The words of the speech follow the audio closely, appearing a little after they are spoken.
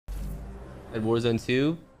At Warzone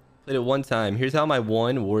 2, played it one time. Here's how my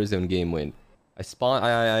one Warzone game went.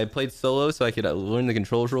 I played solo so I could learn the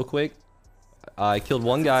controls real quick. I killed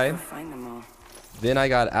one guy. Then I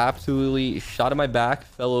got absolutely shot in my back,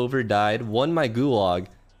 fell over, died, won my gulag.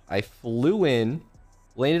 I flew in,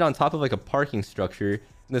 landed on top of like a parking structure.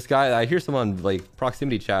 And this guy, I hear someone like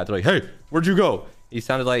proximity chat. They're like, "Hey, where'd you go?" He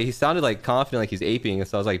sounded like confident, like he's aping.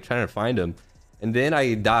 So I was like trying to find him. And then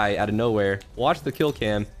I die out of nowhere. Watch the kill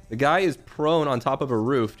cam. The guy is prone on top of a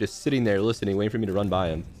roof, just sitting there listening, waiting for me to run by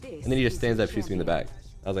him. And then he just stands up, shoots me in the back.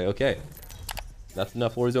 I was like, okay, that's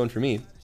enough Warzone for me.